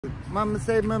Mama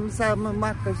say, mama say,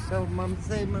 mama so, mama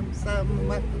say, mama say,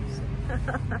 mama so.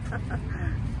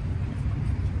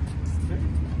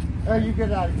 Oh, you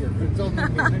get out of here. It's only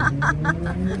me.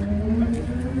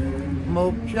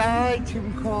 Một trái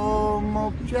tim khô,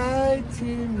 một trái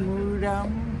tim mùa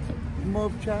đông,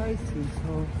 một trái tim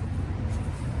khô.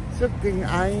 Sức tình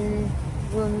anh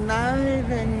vương nái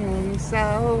lên nguồn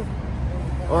sao.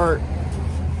 Or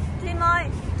Tim ơi,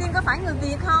 Tim có phải người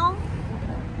Việt không?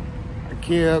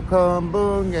 kia con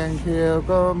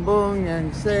buông ngàn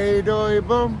xây đôi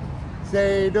bông,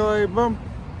 xây đôi bông.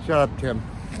 Shut up, Tim.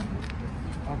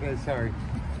 Okay, sorry.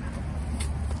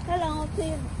 Hello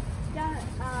Tim,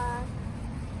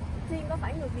 Tim có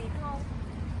phải người Việt không?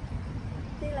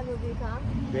 Tim là người Việt hả?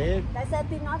 Biết. Tại sao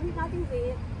Tim nói tiếng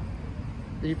Việt?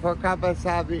 Vì có cả bà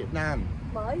xã Việt Nam.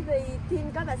 Bởi vì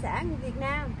Tim có bà xã người Việt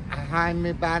Nam.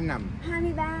 23 năm.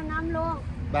 23 năm luôn.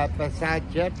 Bà xã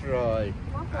chết rồi.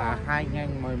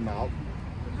 2011.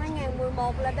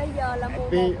 2011 là bây giờ là 11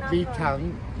 năm Bị rồi.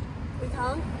 thận. Bị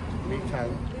thận. Bị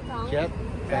thận. Chết.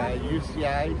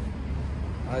 UCI.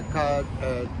 Có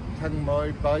thân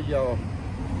môi bao giờ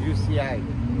UCI.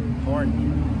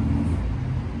 Orange.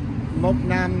 1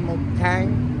 năm 1 tháng.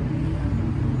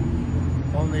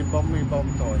 Only 44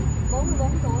 tuổi.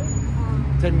 44 tuổi.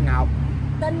 Tên Ngọc.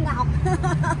 Tên Ngọc.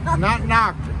 Not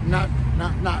Ngọc. Ngọc.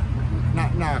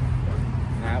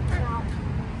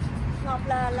 Ngọc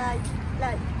là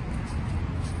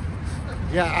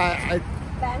Yeah, I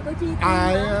bạn của Chi Tim I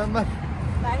hả? am.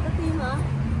 Bạn của Tim hả?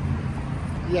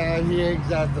 Yeah, he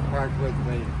hangs out the park with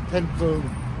me. Tên Phương.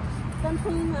 Tên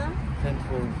Phương hả? Tên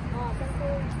Phương. Tên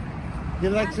Phương. He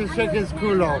likes to shake his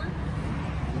culo.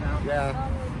 Yeah.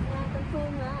 Tên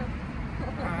Phương hả?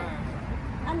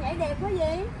 Anh nhảy đẹp quá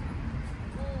vậy?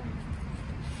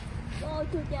 Ôi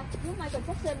chưa cha, lúc Michael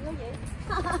Jackson quá vậy?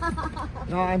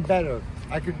 No, I'm better.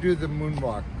 I could do the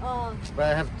moonwalk. But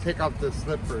I have to take off the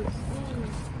slippers.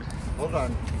 Hold on.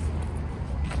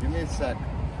 Give me a sec.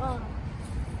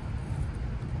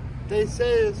 They say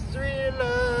it's three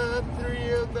love,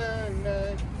 three of the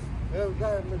night. Oh,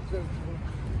 God,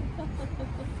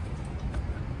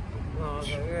 oh,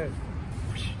 there it is.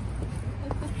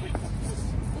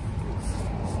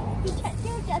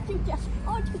 Chú cha.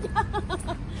 Ôi chú cha.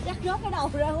 Chắc rớt cái đầu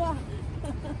ra quá.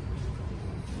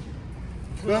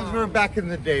 Those were back in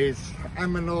the days.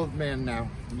 I'm an old man now.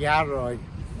 Già rồi.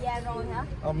 Già rồi hả?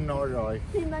 Ông nội rồi.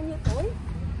 Tim bao nhiêu tuổi?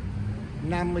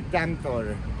 58 tuổi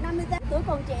rồi. 58 tuổi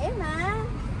còn trẻ mà.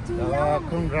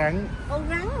 Con rắn. Con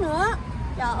rắn nữa.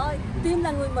 Trời ơi, Tim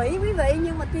là người Mỹ quý vị,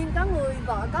 nhưng mà Tim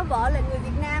có vợ là người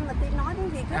Việt Nam mà Tim nói tiếng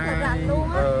Việt rất là rành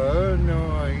luôn á. Ở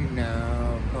nơi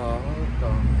nào có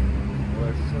con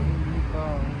mùa xuân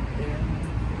con em,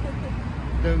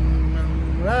 đừng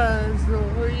lá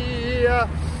dối.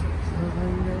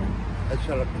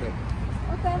 Shut up, Kim.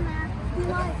 Ok mà,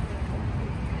 Tim ơi.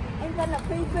 Em tên là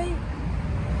Phi Phi.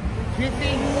 Phi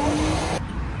Phi.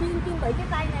 Tim bị cái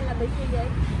tay này là bị gì vậy?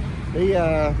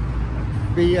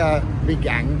 Bị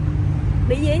gạn.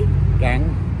 Bị gì? Gạn.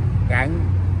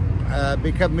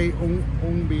 Because me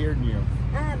uống bia nhiều.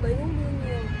 Bị uống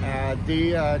bia nhiều.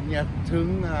 Đi nhà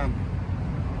thương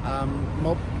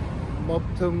một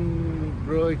tuần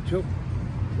rưỡi trước.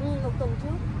 Một tuần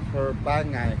trước. For 3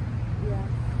 ngày. Dạ.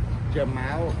 Chờ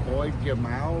máu.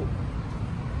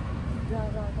 Rồi.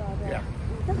 Yeah.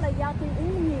 Tức là do Tim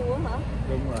uống nhiều hả?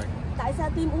 Đúng rồi. Tại sao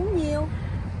Tim uống nhiều?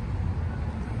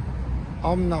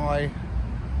 Ông nội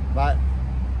và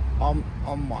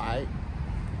ông ngoại,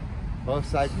 both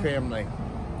side family,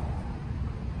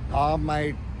 all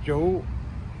my chú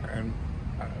and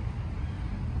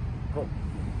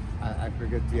I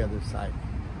forget the other side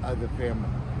of the family,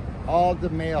 all the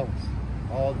male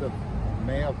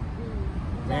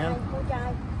men,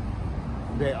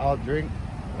 they all drink,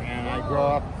 and I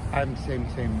grow up, I'm same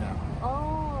now.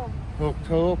 Hút,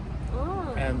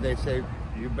 and they say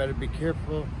you better be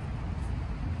careful.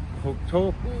 Hút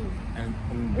thuốc and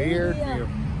uống beer nhiều.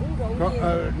 Uống rượu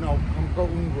nhiều. No, không có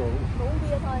uống rượu. Uống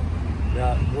bia thôi.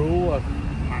 Yeah, rượu.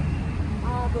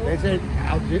 They said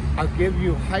I'll give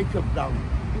you height of down.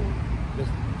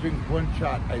 Just drink one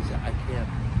shot. I said I can't.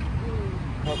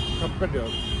 Không có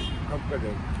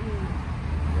được.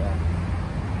 Yeah.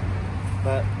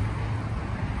 But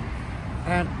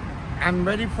and I'm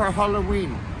ready for Halloween.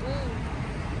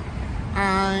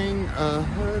 Anh ở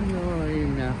Hanoi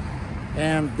now.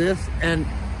 And this and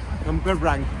không có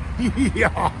răng.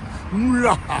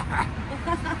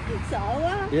 Sợ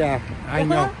quá. Yeah, I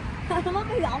know. Mất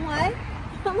cái giọng rồi.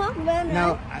 Mất bên rồi.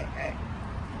 No,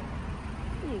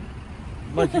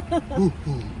 but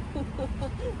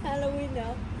Halloween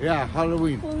nữa. yeah,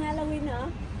 Halloween. Phương Halloween nữa.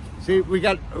 See, we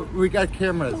got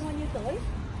cameras. Phương bao nhiêu tuổi?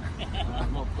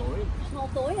 1 tuổi. 1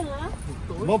 tuổi hả?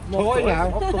 1 tuổi nào?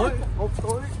 1 tuổi. 1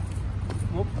 tuổi.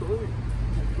 1 tuổi.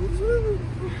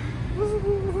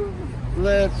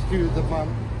 Let's do the bump.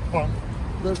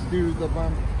 Let's do the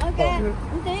bump. Ok, anh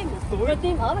Tim. Rồi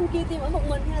Tim ở bên kia, Tim ở một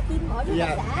mình hay là Tim ở với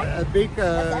bà xã? Biết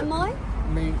Bà xã mới.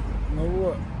 mình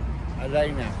ngủ ở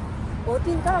đây nè. Ủa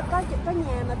Tim có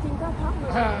nhà mà Tim có thoát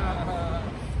nữa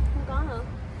không có hả?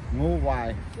 Ngủ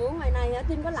hoài. Ngủ ngoài này hả?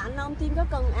 Tim có lạnh không? Tim có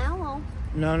cần áo không?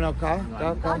 No,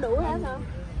 có Đủ hết hả?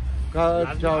 Có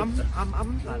cho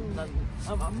ấm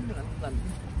lạnh.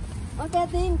 Ok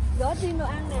Tim, gửi Tim đồ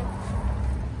ăn nè.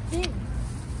 Tim,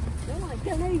 đúng rồi,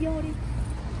 kêu nó đi vô đi.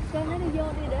 Kêu nó đi vô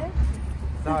đi để.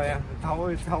 Thôi à,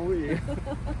 thôi gì.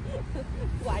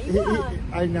 Quậy quá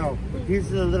à. I know.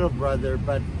 He's a little brother,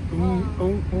 but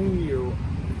uống nhiều.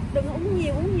 Đừng uống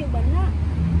nhiều bệnh á.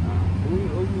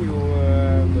 Uống nhiều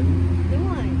bệnh. Đúng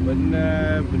rồi. Bệnh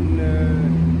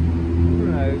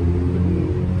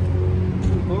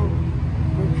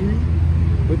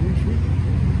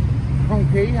Không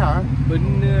khí hả?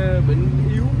 Bệnh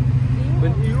yếu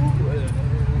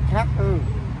khác hơn.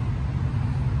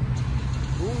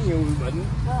 Uống nhiều bệnh.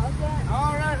 Ok.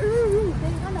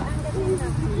 Tim có đồ ăn cho Tim nè.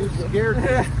 You scared?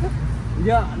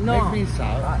 Yeah, no. Make me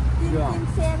sợ. Tim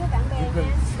share với bạn bè nha.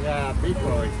 Yeah, biết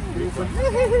rồi.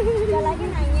 Cho lấy cái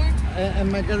này nha.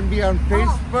 Am I gonna be on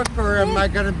Facebook or am I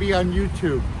gonna be on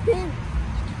YouTube? Tim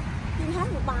hát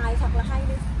một bài thật là hay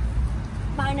đi.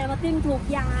 Bài này mà Tim thuộc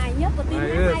dài nhất và Tim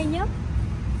hát hay nhất.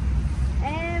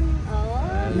 Em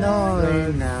ở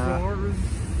Nơi nào?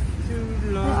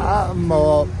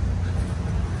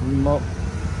 Một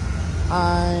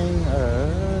anh ở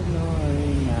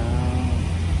nơi nào?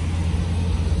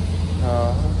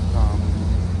 Có phòng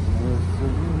mưa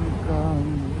xuống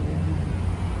con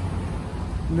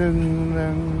đừng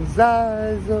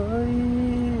ra dối.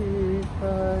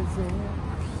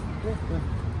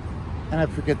 And I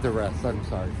forget the rest. I'm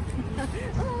sorry.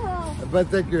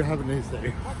 But thank you. Have a nice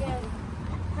day. Okay.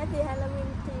 Happy Halloween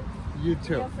to You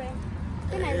too. your friend.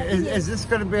 Cái này là cái gì? Is this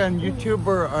going to be on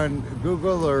YouTube or on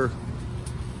Google or?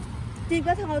 Tim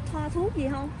có thoa thuốc gì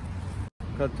không?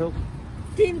 Có thuốc.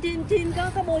 Tim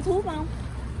có bôi thuốc không?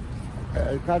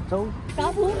 Có thuốc.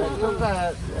 Có thuốc hả? Thuốc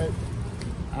là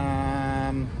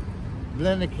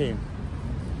Lennican.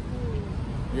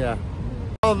 Yeah.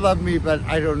 All love me, but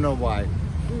I don't know why.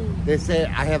 They say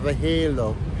I have a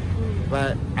halo,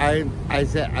 but I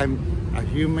say I'm a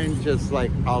human just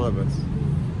like all of us.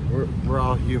 We're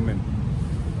all human.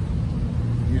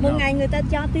 You Một know? ngày người ta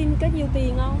cho Tim có nhiều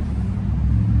tiền không?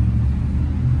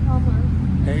 Không hả?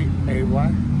 Ê quá.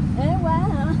 Ế quá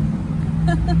hả?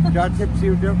 Cho tip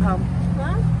siêu được không?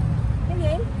 Hả? Cái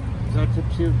gì? Cho tip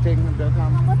siêu tiền được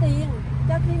không? Không có tiền,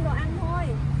 cho Tim đồ ăn thôi.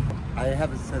 I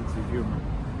have a sense of humor,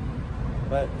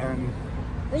 but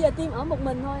Bây giờ Tim ở một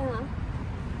mình thôi hả?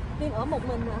 Tim ở một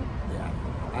mình hả?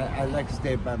 yeah, I like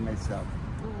stay by myself.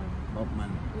 Một mình.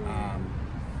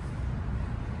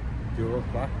 Chúa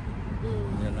Phật,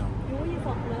 you know. Chúa với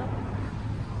Phật nữa.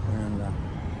 And,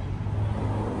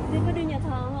 Tim có đi nhà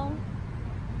thờ không?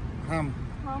 không.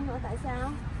 Không hả? Tại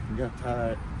sao? Nhà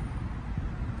thờ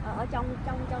Ở trong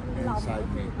lòng. Inside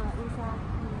me. Inside.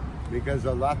 Because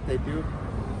a lot they do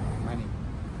money.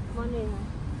 Money hả?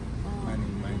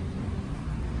 Money.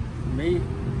 Me,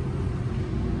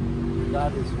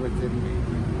 God is within me.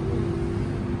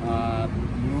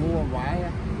 Mua vải,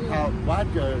 quá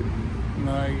trời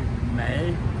người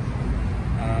Mỹ,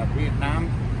 Việt Nam,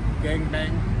 gang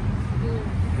bang,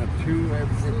 tattoo,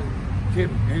 everything. Tim,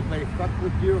 anybody fuck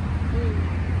with you?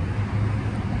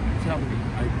 Tell me.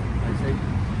 I say,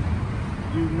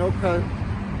 you know, cause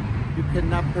you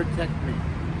cannot protect me.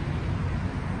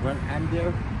 When I'm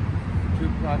there, 2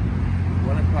 o'clock,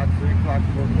 1 o'clock, 3 o'clock,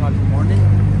 4 o'clock in the morning,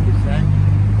 you say,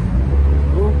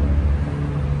 who?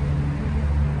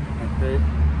 I say,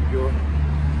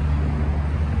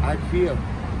 I feel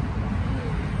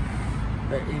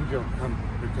the angel come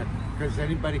protect, because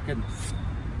anybody can,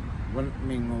 when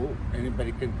mình ngủ,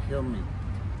 anybody can kill me.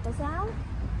 Tại sao?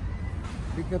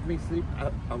 Because me sleep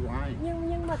a line.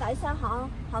 Nhưng mà tại sao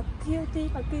họ kill Tim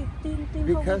mà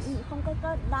Tim không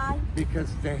có die?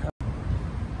 Because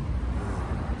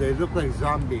they look like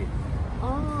zombie.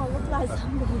 Oh, look like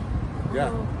zombie.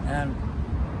 Yeah, and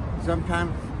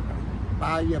sometimes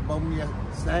 3 giờ 4 giờ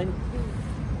sáng.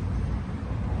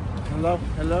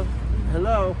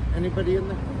 Hello, anybody in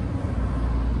there?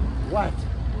 What?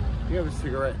 You have a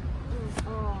cigarette?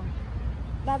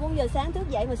 3-4 giờ sáng thức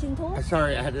dậy mà xin thuốc.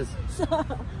 Sorry, I had to.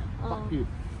 Fuck you.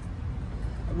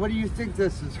 What do you think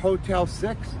this is? Hotel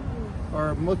 6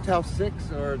 or Motel 6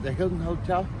 or the Hilton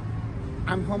Hotel?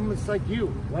 I'm homeless like you.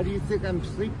 Why do you think I'm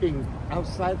sleeping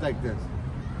outside like this?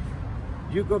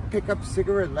 You go pick up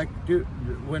cigarette like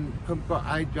when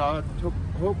I draw took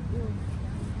hook.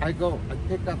 I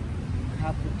pick up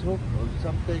half a took or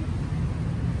something.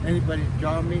 Anybody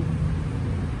draw me,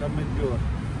 come and do it.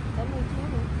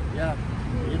 Yeah,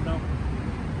 you know.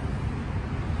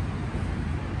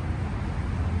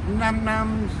 5 năm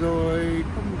rồi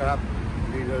không gặp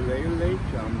thì rồi lấy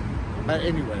chồng. But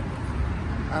anyway,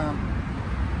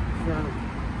 for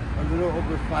a little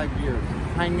over 5 years.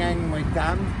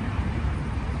 2018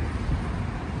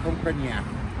 không có nhà.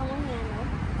 Không có nhà nữa.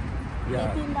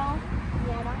 Yeah. Đi tìm đâu?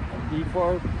 Nhà đó.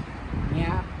 Before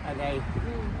nhà ở đây.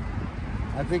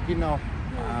 I think you know.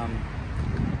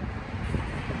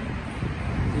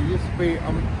 It used to be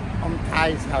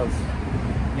Thai's house.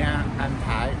 Yeah, I'm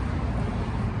Thai.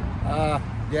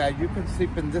 Yeah, you can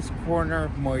sleep in this corner,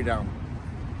 moi down.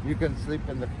 You can sleep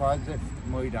in the closet,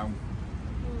 moi down.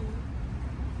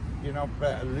 You know,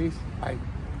 but at least I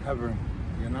cover them,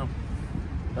 you know.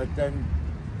 But then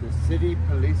the city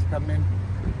police come in,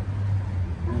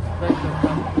 inspector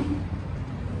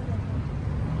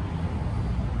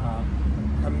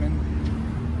come in,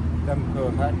 them go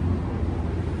ahead.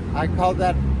 I call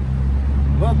that,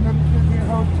 welcome to the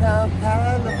Hotel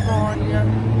California.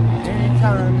 Any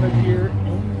time of year,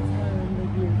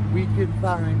 we can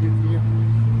find it here.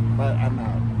 But I'm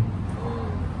out.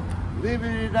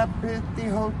 Living it up at the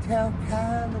Hotel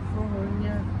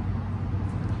California.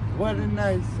 What a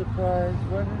nice surprise,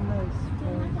 what a nice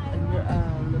surprise. And your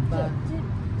alibi.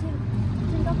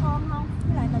 Trinh có con không?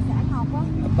 Với lại tài sản học á.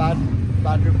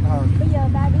 About your pound. Bây giờ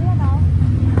ba đứa ở đâu?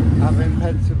 I'm in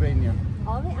Pennsylvania.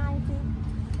 Ở với ai Trinh?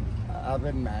 Ở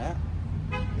bên mẹ.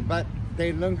 But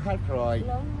they lớn hết rồi. Lớn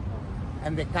hết rồi.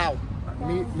 And they cao.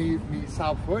 Me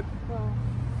 6 foot.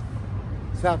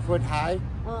 6 foot high.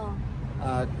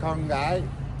 Con gái,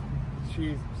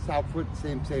 she's 6 foot,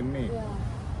 same me. Yeah.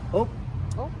 Úp.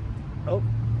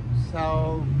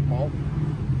 Sau 1.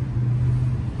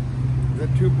 The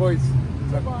 2 boys.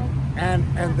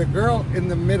 And the girl in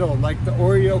the middle, like the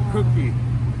Oreo cookie,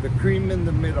 the cream in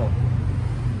the middle,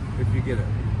 if you get it.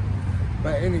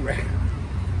 But anyway.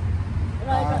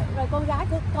 Rồi con gái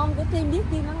con của Tim biết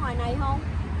Tim ở ngoài này không?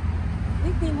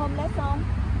 Biết Tim homeless không?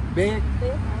 Biết.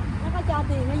 Biết hả? Nó có cho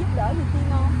tiền nó giúp đỡ gì Tim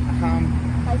không?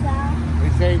 Tại sao? They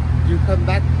say you come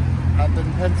back up in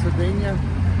Pennsylvania,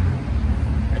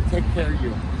 I take care of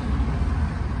you.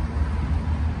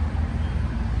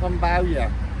 Không bao giờ.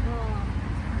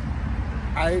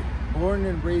 I born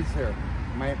and raised here.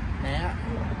 My mẹ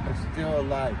is still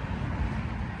alive.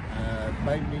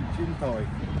 79 tuổi.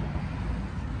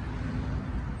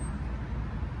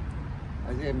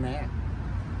 I say mẹ.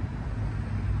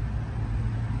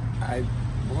 I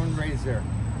born and raised here.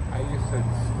 I used to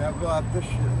snuggle up the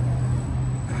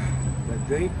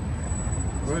drink,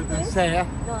 or the xe.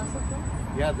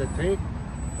 Yeah, the drink.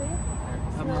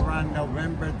 Come around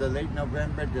November, the late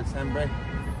November, December.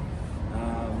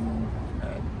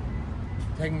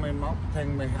 Tháng 11,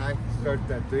 tháng 12, start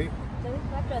the drink.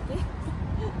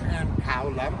 And khảo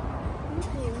lắm.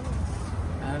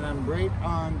 And I'm right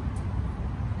on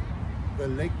the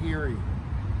Lake Erie.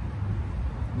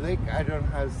 Lake, I don't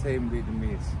have the same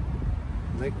Vietnamese.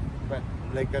 Lake, but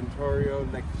Lake Ontario,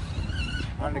 like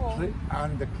on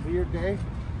the clear day,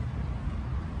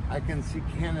 I can see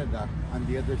Canada on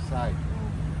the other side.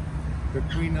 The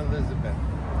Queen Elizabeth.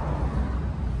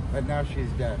 But now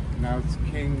she's dead. Now it's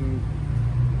King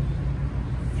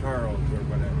Charles or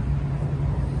whatever.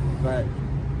 But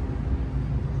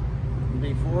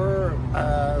before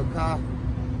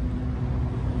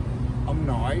ông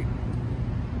nội,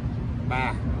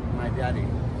 bà, my daddy,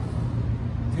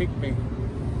 take me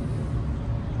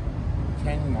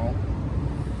tháng 1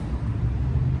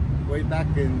 way back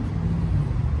in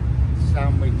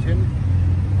Sao 19.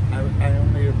 I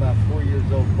only about 4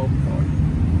 years old, both thought.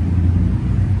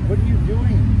 What are you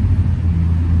doing?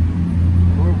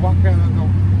 We're walking on the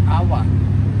awa,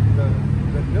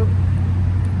 the nước.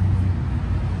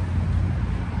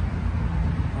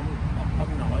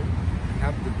 Ông nội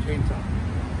have the chainsaw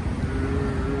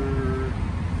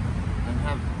and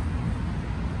have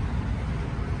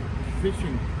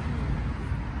fishing.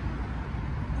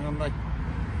 And I'm like,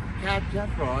 cá chết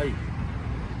rồi.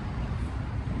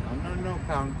 No,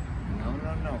 con.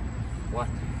 No. What?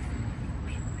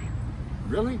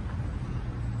 Really?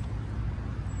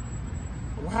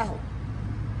 Wow.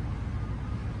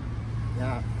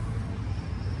 Yeah.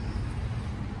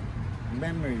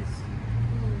 Memories.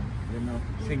 You know,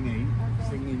 singing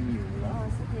nhiều lắm.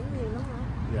 Singing nhiều lắm hả?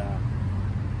 Yeah.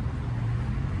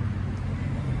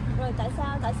 Rồi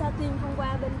tại sao Tim không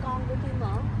qua bên con của Tim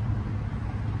ở?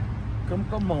 Không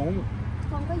có muốn.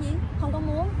 Không có gì? Không có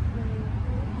muốn.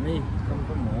 Mi không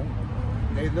có muốn.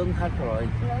 Đây lớn hết rồi.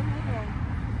 Lớn hết rồi.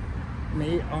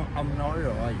 Mi ông nói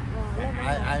rồi.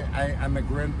 I'm a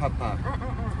grandpapa. Em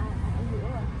hiểu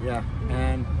rồi. Yeah,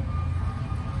 and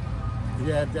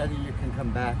yeah, Daddy, you can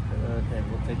come back. Okay,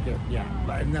 we'll take care. Yeah,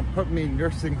 and then put me in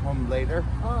nursing home later.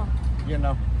 You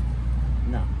know,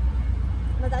 no.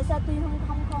 Mà tại sao Tiên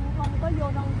không có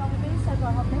vô trong cái Sài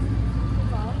Gòn không đấy?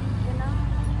 Vợ cho nó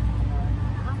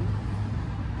ấm.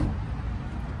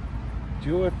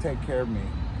 You will take care of me.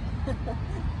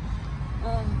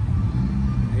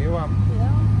 Hiểu không? Hiểu.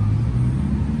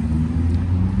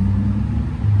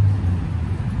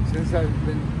 Since I've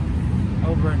been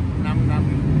over 5 năm.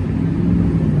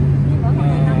 Nhưng vẫn còn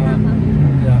 5 năm hả?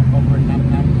 Yeah, over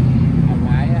 5 năm ở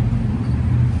ngoài á.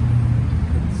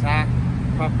 Sack,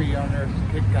 puppy owners,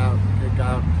 kick out,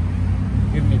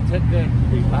 give me ticket,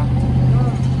 be back.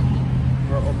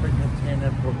 For open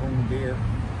container for own beer.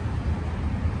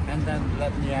 And then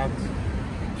let me out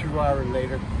 2 hours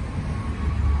later.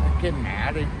 I get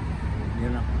mad, you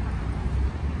know.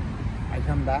 I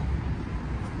come back.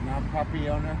 Now puppy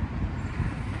owner.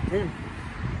 Hey,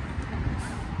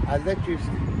 I let you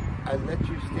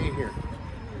stay here.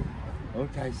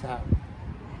 Okay, so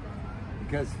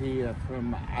because he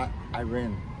from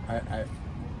Iran,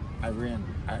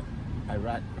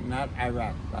 Iraq, not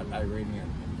Iraq, but Iranian.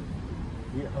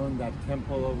 He owned that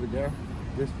temple over there.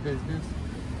 This business.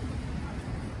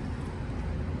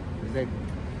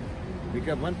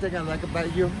 Because one thing I like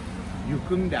about you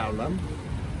cưng đào lắm.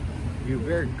 You're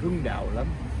very cưng đào lắm.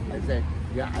 I say,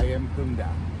 yeah, I am cưng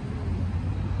đào.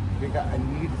 Because I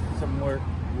need somewhere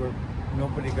where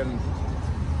nobody gonna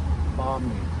bomb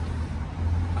me.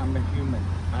 I'm a human.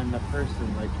 I'm a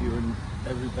person like you and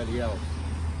everybody else.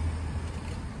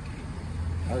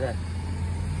 Okay.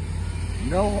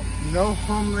 No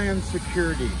homeland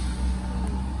security.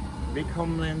 Big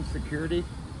homeland security.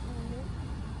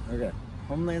 Okay.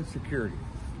 Homeland security.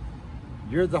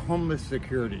 You're the homeless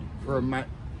security for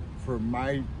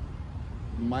my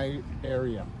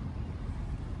area.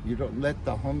 You don't let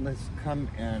the homeless come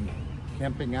and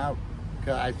camping out.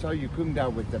 Cause I saw you come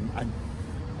down with them.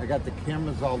 I got the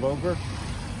cameras all over.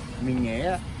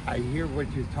 Mingea, I hear what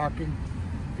you're talking.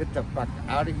 Get the fuck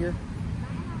out of here.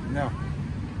 No.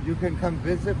 You can come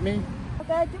visit me.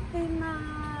 Ok, chúc Tim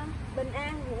bình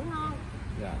an, ngủ ngon.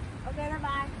 Yeah. Ok, bye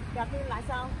bye. Gặp Tim lại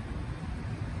sau.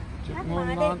 Chúc Hát ngủ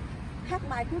bài ngon. đi. Hát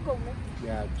bài cuối cùng đi.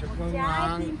 Yeah, chúc ngủ Trái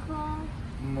ngon. tim khô.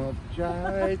 Một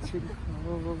trái tim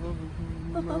khô.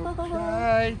 Một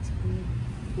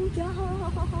trái tim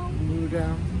mưa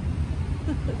đau.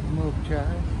 Một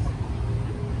trái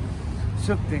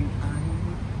xuất tình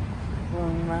anh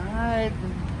còn mãi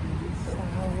sao.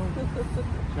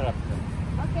 Shut up.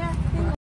 Ok, Tim